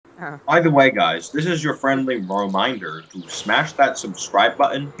By the way, guys, this is your friendly reminder to smash that subscribe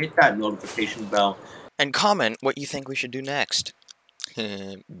button, hit that notification bell, and comment what you think we should do next.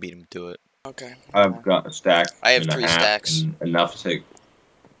 Beat him to it. Okay. I've got a stack. I have and a 3 half stacks. And enough to.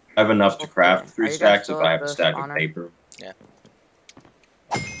 I have enough to craft 3 stacks if I have a stack of paper. Yeah.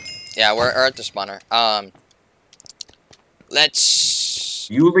 Yeah, we're at the spawner. Let's.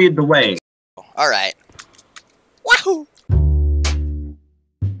 You lead the way. All right. Wahoo!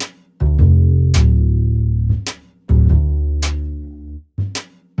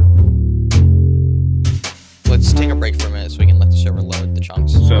 Let's take a break for a minute so we can let the server load the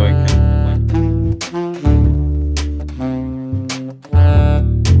chunks. So it can.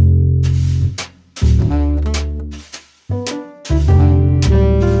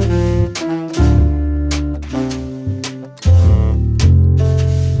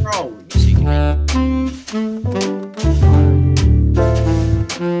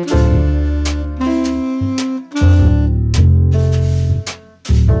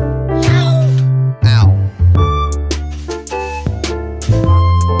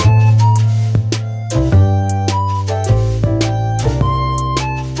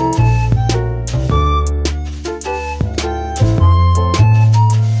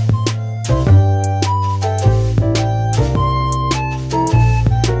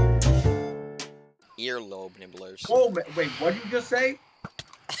 Earlobe nibblers. Oh, wait, what did you just say?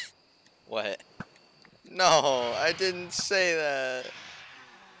 What? No, I didn't say that.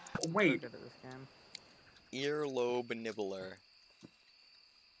 Wait. Earlobe nibbler.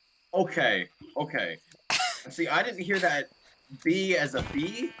 Okay. See, I didn't hear that B as a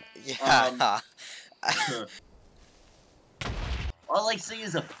B. Yeah. All I see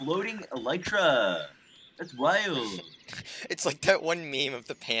is a floating Elytra. That's wild. It's like that one meme of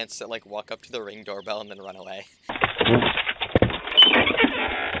the pants that like walk up to the Ring doorbell and then run away.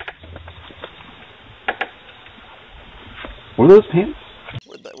 What are those pants?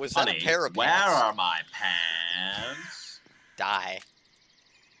 Was that a pair of pants? Where are my pants? Die.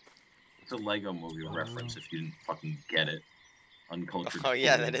 It's a Lego Movie reference if you didn't fucking get it. Uncultured. Oh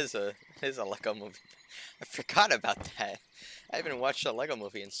yeah, that is a Lego Movie. I forgot about that. I haven't watched a Lego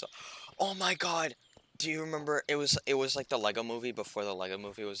Movie in so. Oh my god! Do you remember? It was like the Lego Movie before the Lego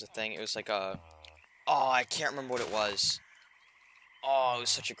Movie was a thing. It was like a. Oh, I can't remember what it was. Oh, it was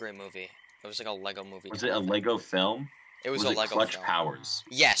such a great movie. It was like a Lego movie. Was it a Lego film? It was a Lego Clutch film. Powers.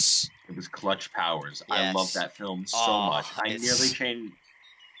 Yes. It was Clutch Powers. Yes. I love that film so much. I nearly changed.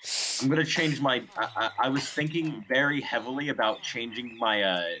 I'm gonna change my. I was thinking very heavily about changing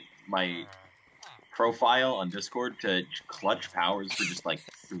my my profile on Discord to Clutch Powers for just like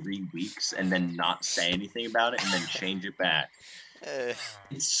 3 weeks and then not say anything about it and then change it back.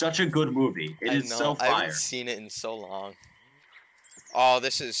 It's such a good movie. It is so fire. I haven't seen it in so long. Oh,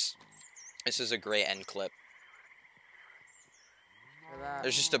 this is a great end clip.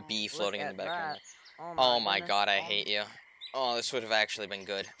 There's just a bee floating in the background. Oh my god, I hate you. Oh, this would have actually been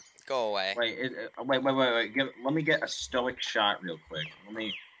good. Go away. Wait. Let me get a stoic shot real quick. Let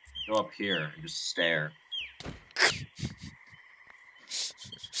me go up here and just stare.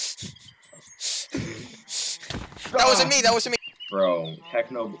 That wasn't me. That wasn't me. Bro,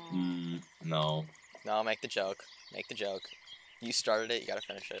 techno. No. No, make the joke. Make the joke. You started it. You gotta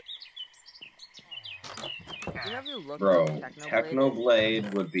finish it. Bro,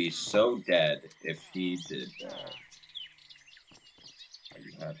 Technoblade would be so dead if he did that. Are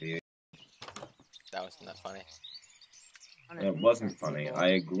you happy? That wasn't that funny. It wasn't funny, I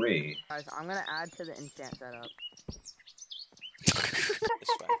agree. Guys, I'm gonna add to the enchant setup.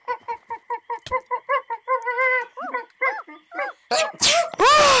 It's fine.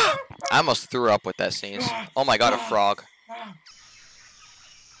 I almost threw up with that sneeze. Oh my god, a frog.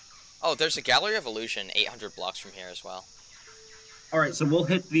 Oh, there's a Gallery of Illusion 800 blocks from here as well. Alright, so we'll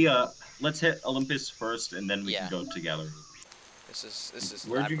hit the, let's hit Olympus first, and then we can go to Gallery. This is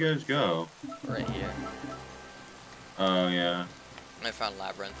Where'd you guys go? Right here. Oh, yeah. I found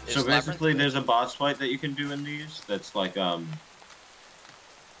Labyrinth. So basically, there's a boss fight that you can do in these, that's like, you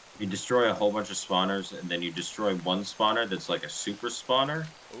destroy a whole bunch of spawners, and then you destroy one spawner that's like a super spawner.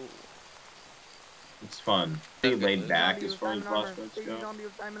 Ooh. It's fun. Pretty laid back as far as boss fights go.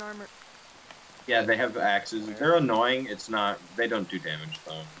 Yeah, they have axes. They're annoying. It's not. They don't do damage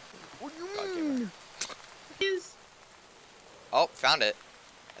though. What do you mean? Oh, found it.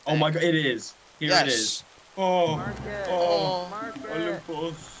 Oh my god, it is. Here it is. Oh,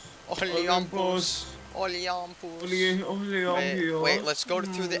 Olympus. Olympus. Wait, let's go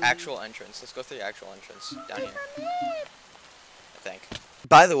through the actual entrance. Let's go through the actual entrance down here. I think.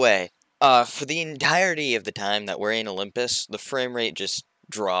 By the way, for the entirety of the time that we're in Olympus, the frame rate just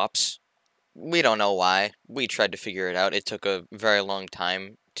drops. We don't know why. We tried to figure it out. It took a very long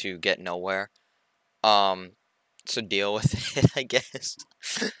time to get nowhere. So deal with it, I guess.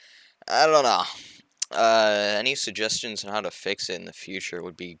 I don't know. Any suggestions on how to fix it in the future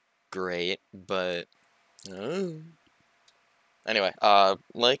would be great, but anyway,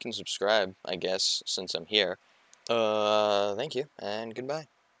 like and subscribe, I guess, since I'm here. Thank you, and goodbye.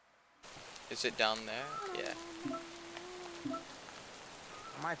 Is it down there? Yeah.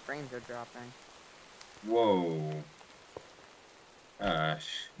 My frames are dropping. Whoa. Gosh.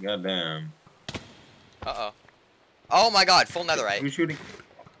 Goddamn. Uh-oh. Oh my god, full netherite. Who's shooting?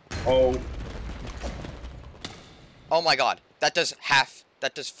 Oh. Oh my god, that does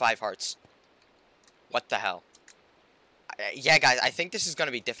 5 hearts. What the hell? Yeah, guys, I think this is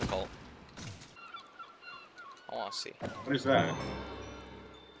gonna be difficult. I wanna see. What is that?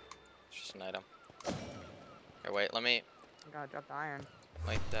 It's just an item. Here, wait, let me I gotta drop the iron.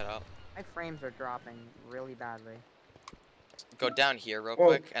 light that up. My frames are dropping really badly. Go down here real Whoa.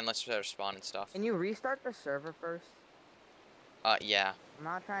 quick, and let's better spawn and stuff. Can you restart the server first? Yeah. I'm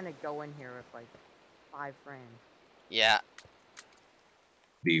not trying to go in here with like 5 frames. Yeah.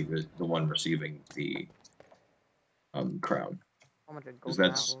 The one receiving the crown. How much of 'Cause gold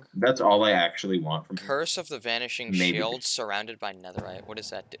that's apples? that's all I actually want from him. Curse of the Vanishing Maybe. Shield surrounded by netherite. What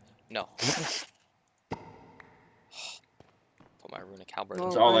does that do? No. Put my runic halberd.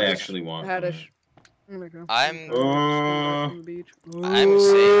 That's Well, all I I just actually want. had from a him. There we go. I'm On the beach. I'm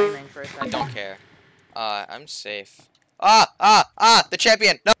safe. Framing for a I second. don't care. I'm safe. Ah! The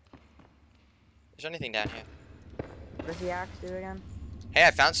champion! No! Is there anything down here? What does the axe do again? Hey,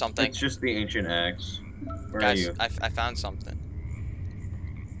 I found something. It's just the ancient axe. Where are Guys, you? I found something.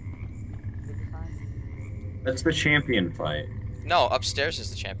 Did you find? That's the champion fight. No, upstairs is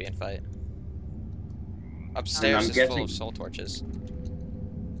the champion fight. Upstairs I'm is full guessing- of soul torches.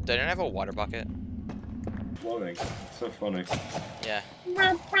 They didn't have a water bucket. Floating. It's so funny. Yeah.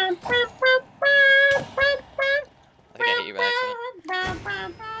 I think I hit you by accident.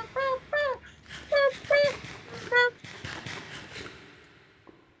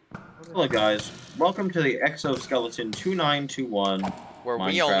 Hello guys, welcome to the Exoskeleton 2921. Where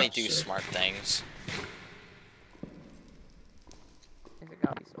we only Minecraft do server. smart things. Is it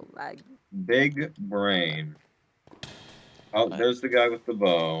gotta be so laggy? Big brain. Oh, What? there's the guy with the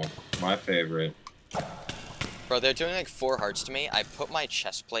bow. My favorite. Bro, they're doing like 4 hearts to me. I put my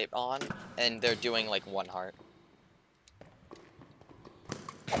chest plate on, and they're doing like 1 heart.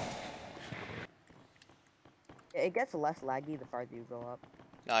 It gets less laggy the farther you go up.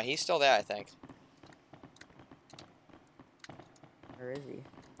 No, he's still there, I think. Or is he?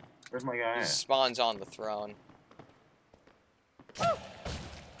 Where's my guy He at? spawns on the throne.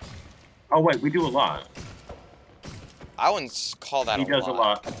 Oh wait, we do a lot. I wouldn't call that He does a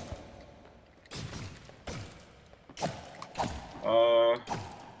lot.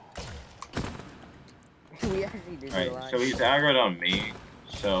 We actually do a Alright, lot. so he's aggroed on me.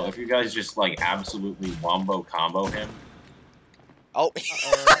 So if you guys just like absolutely wombo combo him, Oh.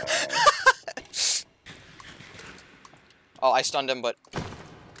 Oh, I stunned him, but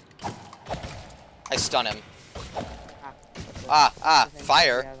I stun him.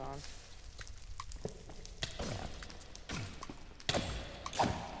 Fire.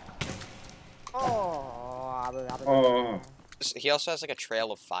 Oh. He also has like a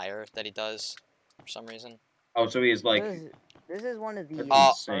trail of fire that he does for some reason. Oh, so he's like, This is one of the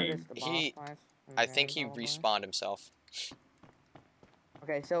That's insane. hardest boss He- fights in I the think he game, probably. respawned himself.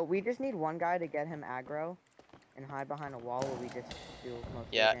 Okay, so we just need one guy to get him aggro and hide behind a wall where we just do most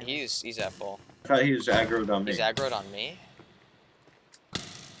of the Yeah, damage. he's at full. I thought he was aggroed on me. He's aggroed on me.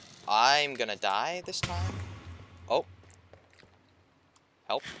 I'm gonna die this time. Oh.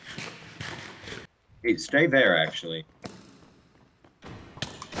 Help. Hey, stay there, actually.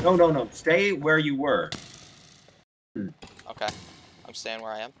 No. Stay where you were. Okay. I'm staying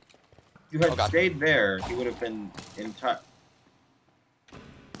where I am. If you had Oh, God. stayed there, he would have been in touch.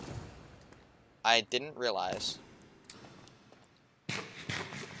 I didn't realize.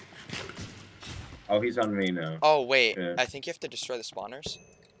 Oh, he's on me now. Oh, wait. Yeah. I think you have to destroy the spawners.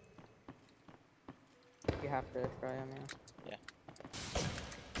 You have to destroy him, yeah.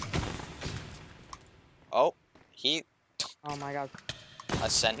 Oh. He... Oh my god.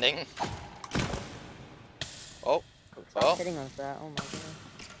 Ascending. Oh. Stop Oh. hitting us with that. Oh my god.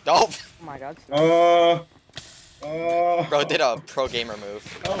 Oh. Oh my god. stop. Oh. Bro did a pro gamer move.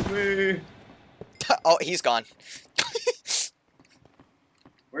 Help me. Oh, he's gone.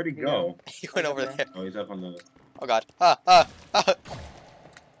 Where'd he go? He went over there. Oh, he's up on the. Oh, God. Ah.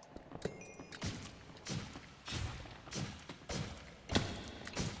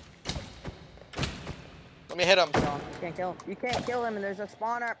 Let me hit him. You can't kill him. You can't kill him, and there's a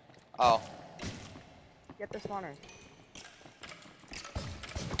spawner. Oh. Get the spawner.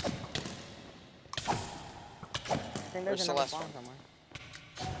 I think there's Where's the another last spawn one? somewhere.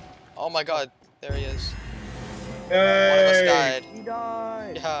 Oh my god. There he is. Hey! One of us died. He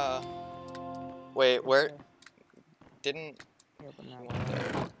died. Yeah. Wait, where? Okay. Didn't... He opened he that went one.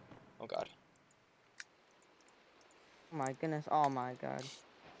 there. Oh god. Oh my goodness. Oh my god.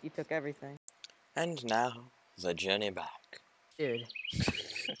 He took everything. And now, the journey back. Dude.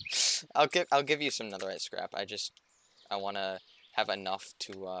 I'll give you some netherite scrap. I wanna have enough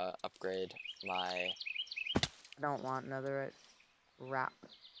to upgrade my... I don't want another wrap.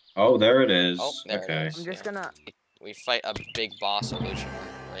 Oh, there it is. Oh, there okay. it is. I'm just yeah. gonna... We fight a big boss illusioner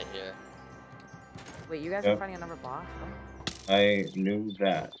right here. Wait, you guys Yep. are fighting another boss? Though? I knew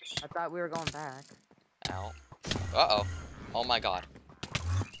that. I thought we were going back. Ow. Uh-oh. Oh my god.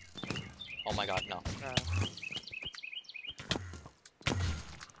 Oh my god, no.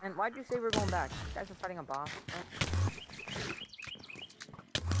 And why'd you say we're going back? You guys are fighting a boss. Right?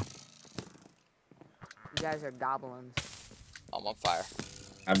 You guys are goblins. I'm on fire.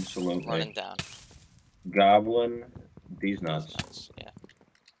 Absolutely. Running down. Goblin. These nuts. Nuts,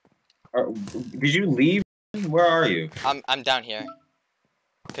 yeah. Did you leave? Where are you? I'm down here.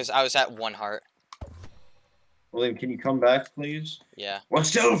 Because I was at 1 heart. William, can you come back, please? Yeah. We're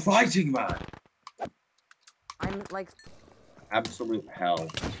still fighting, man! I'm like... Absolute hell.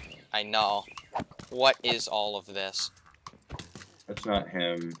 I know. What is all of this? That's not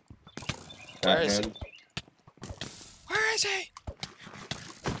him. Where That is him? Where is he?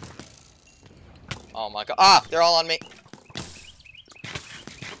 Oh my god. Ah! They're all on me.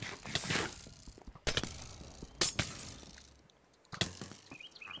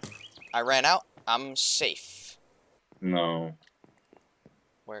 I ran out. I'm safe. No.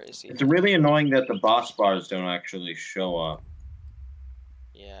 Where is he? It's really annoying that the boss bars don't actually show up.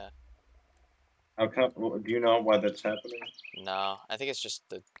 Yeah. How come? Do you know why that's happening? No. I think it's just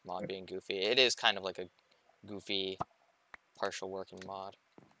the mod being goofy. It is kind of like a goofy, partial working mod.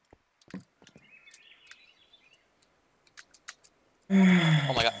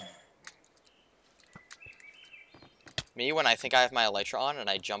 Oh my god. Me, when I think I have my elytra on and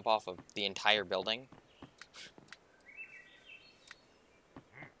I jump off of the entire building.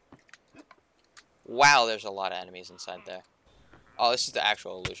 Wow, there's a lot of enemies inside there. Oh, this is the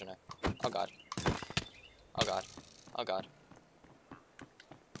actual illusioner. Oh god. Oh god. Oh god.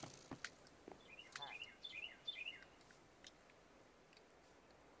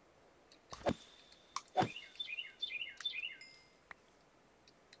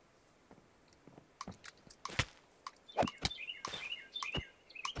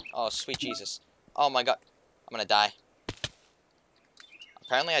 Oh, sweet Jesus. Oh my god. I'm gonna die.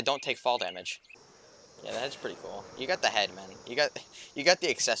 Apparently I don't take fall damage. Yeah, that's pretty cool. You got the head, man. You got the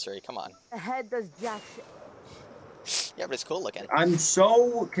accessory. Come on. The head does jack shit. Yeah, but it's cool looking. I'm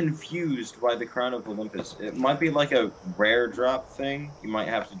so confused by the Crown of Olympus. It might be like a rare drop thing. You might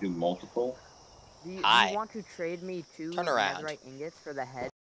have to do multiple. Do you Hi. want to trade me 2 Turn around. netherite ingots for the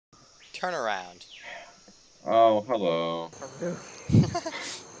head? Turn around. Oh, hello.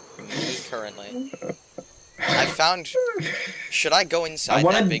 Me currently. I found... Should I go inside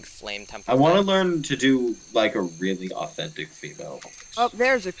that big flame temple? I want to learn to do, like, a really authentic female voice. Oh,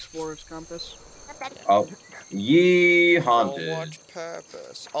 there's Explorer's Compass. Oh, ye For haunted. what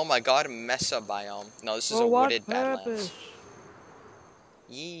purpose? Oh my god, Mesa biome. No, this is For a what wooded purpose? badlands.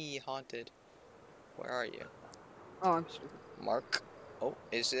 Ye haunted. Where are you? Oh, I'm stupid. Mark? Oh,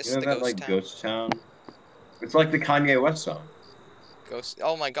 is this You know the that, ghost like, town? ghost town? It's like the Kanye West song. Ghost.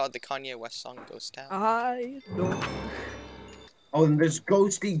 Oh my god, the Kanye West song, Ghost Town. I don't. Oh, and there's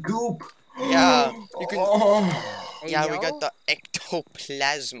ghosty goop! Yeah, you can- Oh. Hey, Yeah, yo? we got the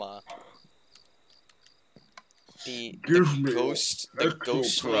ectoplasma. The Give me ghostly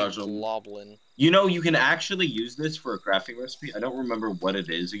ectoplasm. goblin. You know, you can actually use this for a crafting recipe. I don't remember what it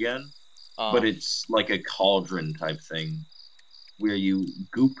is again, but it's like a cauldron type thing where you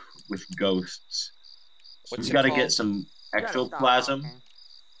goop with ghosts. So What's we it gotta called? get some You gotta stop ectoplasm, talking.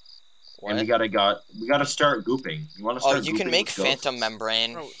 What? and we gotta start gooping. You want to Oh, start? you can gooping make with phantom ghosts?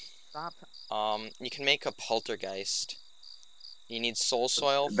 membrane. Bro, stop. You can make a poltergeist. You need soul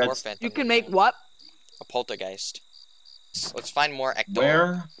soil for That's- phantom. You can make membrane. what? A poltergeist. Let's find more ecto.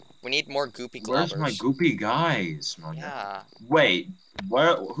 Where? We need more goopy Where's globbers. my goopy guys? Oh, no. Yeah. Wait,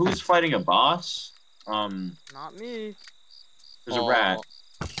 where? Who's fighting a boss? Not me. There's a rat.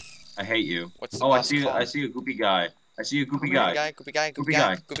 I hate you. What's the Oh, boss called? I see a goopy guy. I see a goopy Goopy guy. guy, goopy guy, goopy Goopy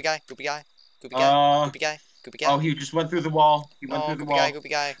guy, guy. goopy guy, goopy guy, goopy guy, goopy guy, Goopy guy. Oh, he just went through the wall. He went through the wall. Goopy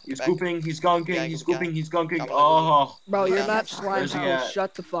guy. He's Get back. scooping. He's gunking. Guy, He's goopy guy. scooping. He's gunking. Come on, Oh, Bro, you're Yeah. not slime Where's he Stal. at?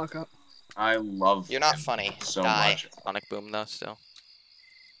 Shut the fuck up. I love. You're not him funny. so Die. much. Sonic boom though still.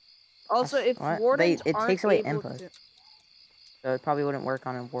 Also, if What? wardens It aren't takes away able input. to... So it probably wouldn't work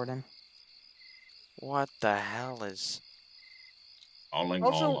on a warden. What the hell is?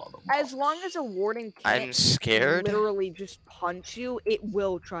 Also, as long as a warden I'm can't scared. literally just punch you, it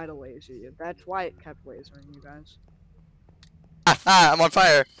will try to laser you. That's why it kept lasering you guys. I'm on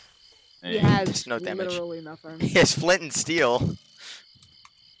fire. He has Just no damage. literally nothing. He has flint and steel.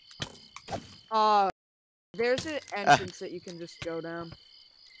 There's an entrance that you can just go down.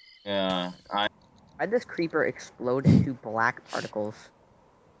 Yeah, Why'd this creeper explode into black particles?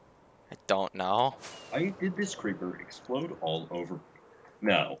 I don't know. Why did this creeper explode all over me?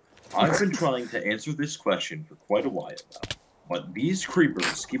 Now, I've been trying to answer this question for quite a while now, but these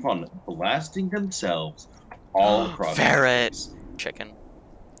creepers keep on blasting themselves all across the Ferret. place. Chicken.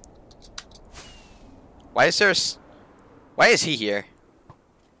 Why is there? Why is he here?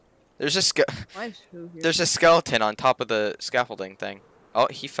 There's a Why is who here? There's a skeleton on top of the scaffolding thing. Oh,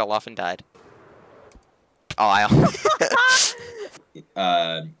 he fell off and died. Oh,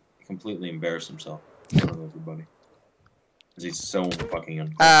 Completely embarrassed himself in front of everybody. Because he's so fucking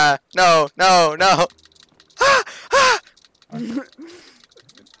uncomfortable. no, no, no.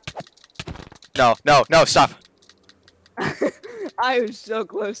 No, no, no, stop. I was so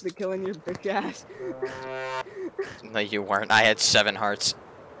close to killing your bitch ass. No, you weren't. I had 7 hearts.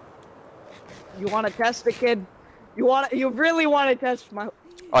 You want to test the kid? You really want to test my...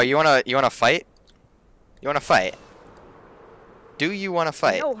 Oh, you wanna fight? You wanna fight? Do you wanna I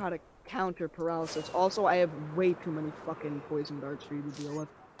fight? know how to counter paralysis. Also, I have way too many fucking poison darts for you to deal with.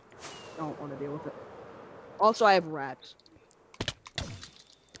 Don't want to deal with it. Also, I have rats.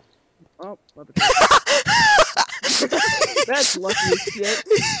 Oh, love it. That's lucky as shit.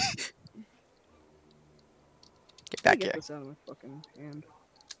 Get back Get here. this out of my fucking hand.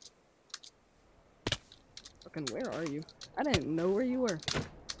 Fucking, where are you? I didn't know where you were.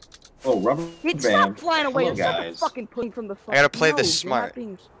 Oh, rubber Stop band. flying away! Hello, Stop guys. fucking pulling from the fuck. I gotta play No, this you're not smart.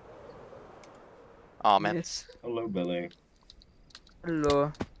 being... Oh man. Yes. Hello, Billy.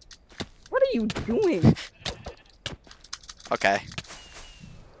 Hello. What are you doing? Okay.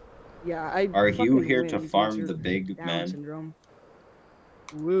 Yeah, I. Are you fucking here win to because farm you're the big Down men? syndrome.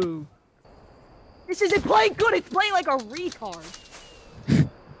 Woo. This isn't playing good. It's playing like a retard.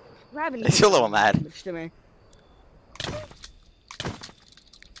 It's a little mad. To me.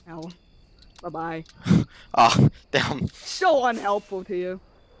 Hell. Bye bye. Oh, damn. So unhelpful to you.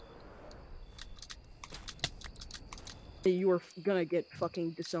 You are gonna get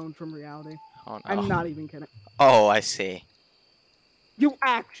fucking disowned from reality. Oh no. I'm not even kidding. Oh, I see. You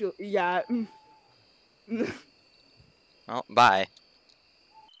actually, yeah. Well, bye.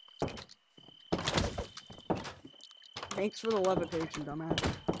 Thanks for the levitation, dumbass.